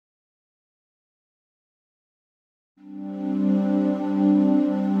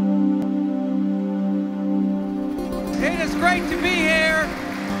great to be here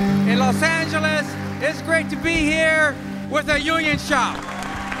in Los Angeles. It's great to be here with a union shop.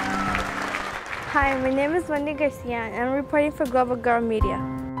 Hi, my name is Wendy Garcia and I'm reporting for Global Girl Media.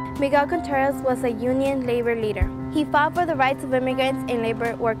 Miguel Contreras was a union labor leader. He fought for the rights of immigrants and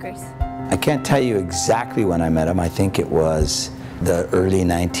labor workers. I can't tell you exactly when I met him. I think it was the early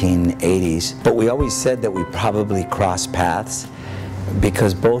 1980s. But we always said that we probably crossed paths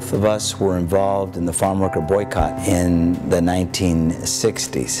because both of us were involved in the farm worker boycott in the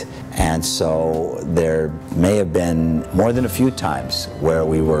 1960s. And so there may have been more than a few times where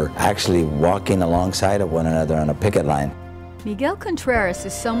we were actually walking alongside of one another on a picket line. Miguel Contreras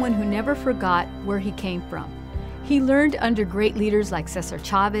is someone who never forgot where he came from. He learned under great leaders like Cesar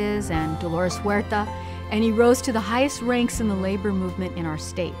Chavez and Dolores Huerta, and he rose to the highest ranks in the labor movement in our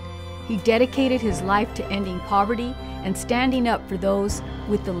state. He dedicated his life to ending poverty and standing up for those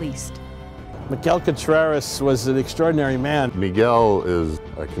with the least. Miguel Contreras was an extraordinary man. Miguel is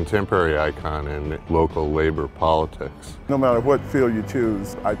a contemporary icon in local labor politics. No matter what field you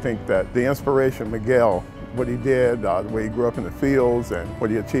choose, I think that the inspiration of Miguel, what he did, the way he grew up in the fields and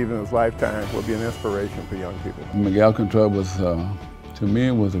what he achieved in his lifetime will be an inspiration for young people. Miguel Contreras was, to me,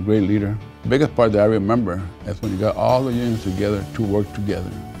 was a great leader. The biggest part that I remember is when he got all the unions together to work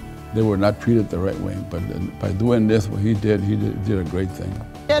together. They were not treated the right way, but by doing this, what he did a great thing.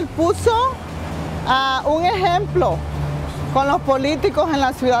 Él puso un ejemplo con los políticos en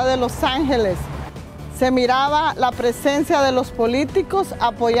la ciudad de Los Ángeles. Se miraba la presencia de los políticos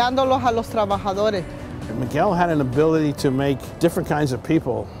apoyándolos a los trabajadores. Miguel had an ability to make different kinds of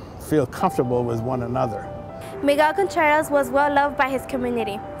people feel comfortable with one another. Miguel Contreras was well loved by his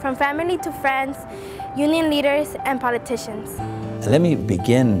community, from family to friends, union leaders, and politicians. Let me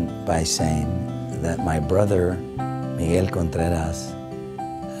begin by saying that my brother, Miguel Contreras,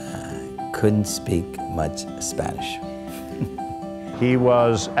 couldn't speak much Spanish. He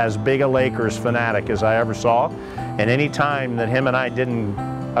was as big a Lakers fanatic as I ever saw, and any time that him and I didn't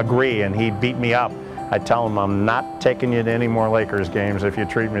agree and he beat me up, I'd tell him, I'm not taking you to any more Lakers games if you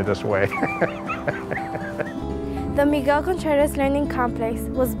treat me this way. The Miguel Contreras Learning Complex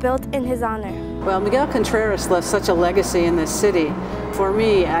was built in his honor. Well, Miguel Contreras left such a legacy in this city. For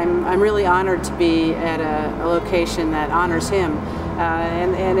me, I'm really honored to be at a location that honors him.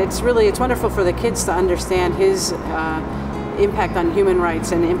 And it's wonderful for the kids to understand his impact on human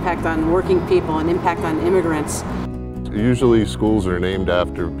rights and impact on working people and impact on immigrants. Usually schools are named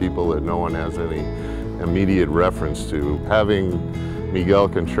after people that no one has any immediate reference to. Having Miguel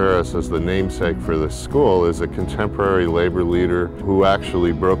Contreras as the namesake for the school is a contemporary labor leader who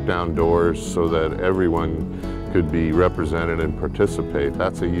actually broke down doors so that everyone could be represented and participate.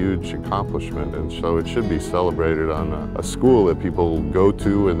 That's a huge accomplishment, and so it should be celebrated on a school that people go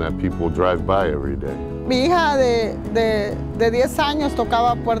to and that people drive by every day. Mi hija de 10 años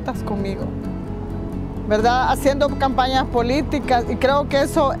tocaba puertas conmigo, ¿verdad? Haciendo campañas políticas, y creo que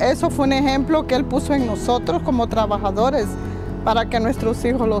eso fue un ejemplo que él puso en nosotros como trabajadores para que nuestros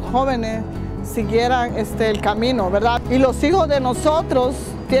hijos, los jóvenes, siguieran el camino, ¿verdad? Y los hijos de nosotros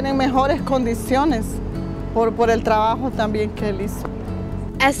tienen mejores condiciones por el trabajo también que él hizo.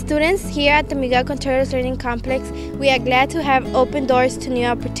 As students here at the Miguel Contreras Learning Complex, we are glad to have opened doors to new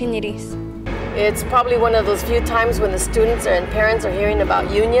opportunities. It's probably one of those few times when the students and parents are hearing about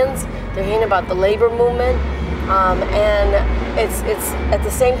unions, they're hearing about the labor movement, and it's at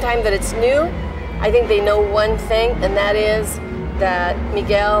the same time that it's new, I think they know one thing, and that is that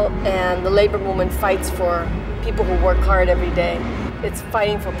Miguel and the labor movement fights for people who work hard every day. It's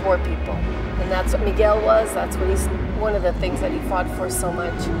fighting for poor people. And that's what Miguel was. That's what one of the things that he fought for so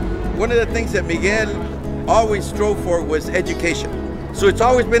much. One of the things that Miguel always strove for was education. So it's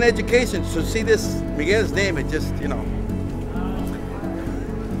always been education. So see this, Miguel's name, it just, you know.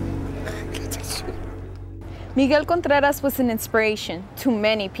 Miguel Contreras was an inspiration to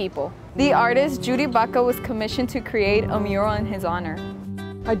many people. The artist Judy Baca was commissioned to create a mural in his honor.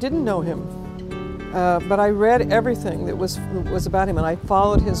 I didn't know him, but I read everything that was about him, and I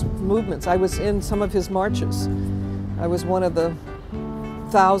followed his movements. I was in some of his marches. I was one of the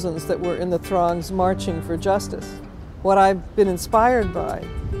thousands that were in the throngs marching for justice. What I've been inspired by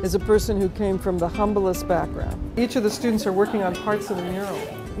is a person who came from the humblest background. Each of the students are working on parts of the mural.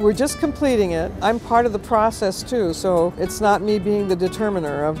 We're just completing it. I'm part of the process too, so it's not me being the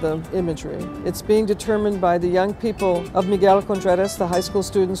determiner of the imagery. It's being determined by the young people of Miguel Contreras, the high school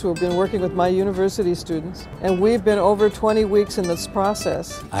students who have been working with my university students, and we've been over 20 weeks in this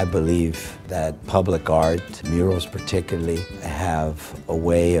process. I believe that public art, murals particularly, have a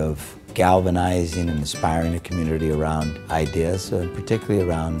way of galvanizing and inspiring a community around ideas, and particularly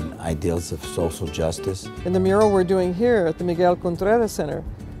around ideals of social justice. And the mural we're doing here at the Miguel Contreras Center,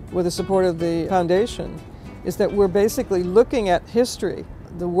 with the support of the foundation, is that we're basically looking at history,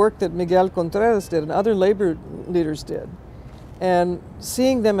 the work that Miguel Contreras did and other labor leaders did, and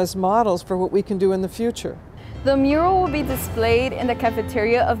seeing them as models for what we can do in the future. The mural will be displayed in the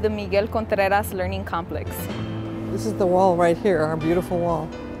cafeteria of the Miguel Contreras Learning Complex. This is the wall right here, our beautiful wall.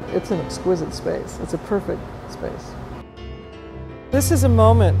 It's an exquisite space. It's a perfect space. This is a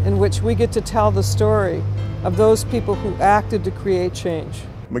moment in which we get to tell the story of those people who acted to create change.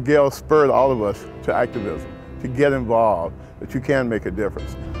 Miguel spurred all of us to activism, to get involved, that you can make a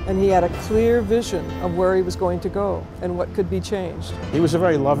difference. And he had a clear vision of where he was going to go and what could be changed. He was a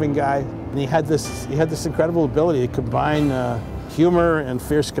very loving guy, and he had this incredible ability to combine humor and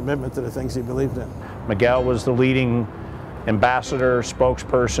fierce commitment to the things he believed in. Miguel was the leading ambassador,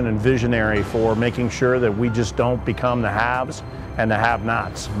 spokesperson, and visionary for making sure that we just don't become the haves and the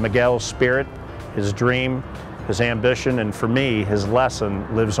have-nots. Miguel's spirit, his dream, his ambition, and for me, his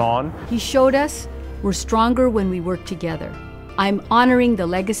lesson lives on. He showed us we're stronger when we work together. I'm honoring the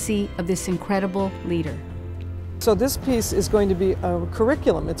legacy of this incredible leader. So this piece is going to be a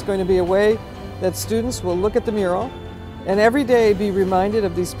curriculum. It's going to be a way that students will look at the mural and every day be reminded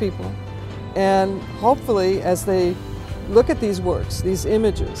of these people. And hopefully, as they look at these works, these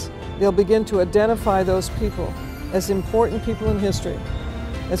images, they'll begin to identify those people as important people in history,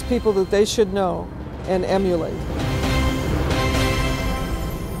 as people that they should know and emulate.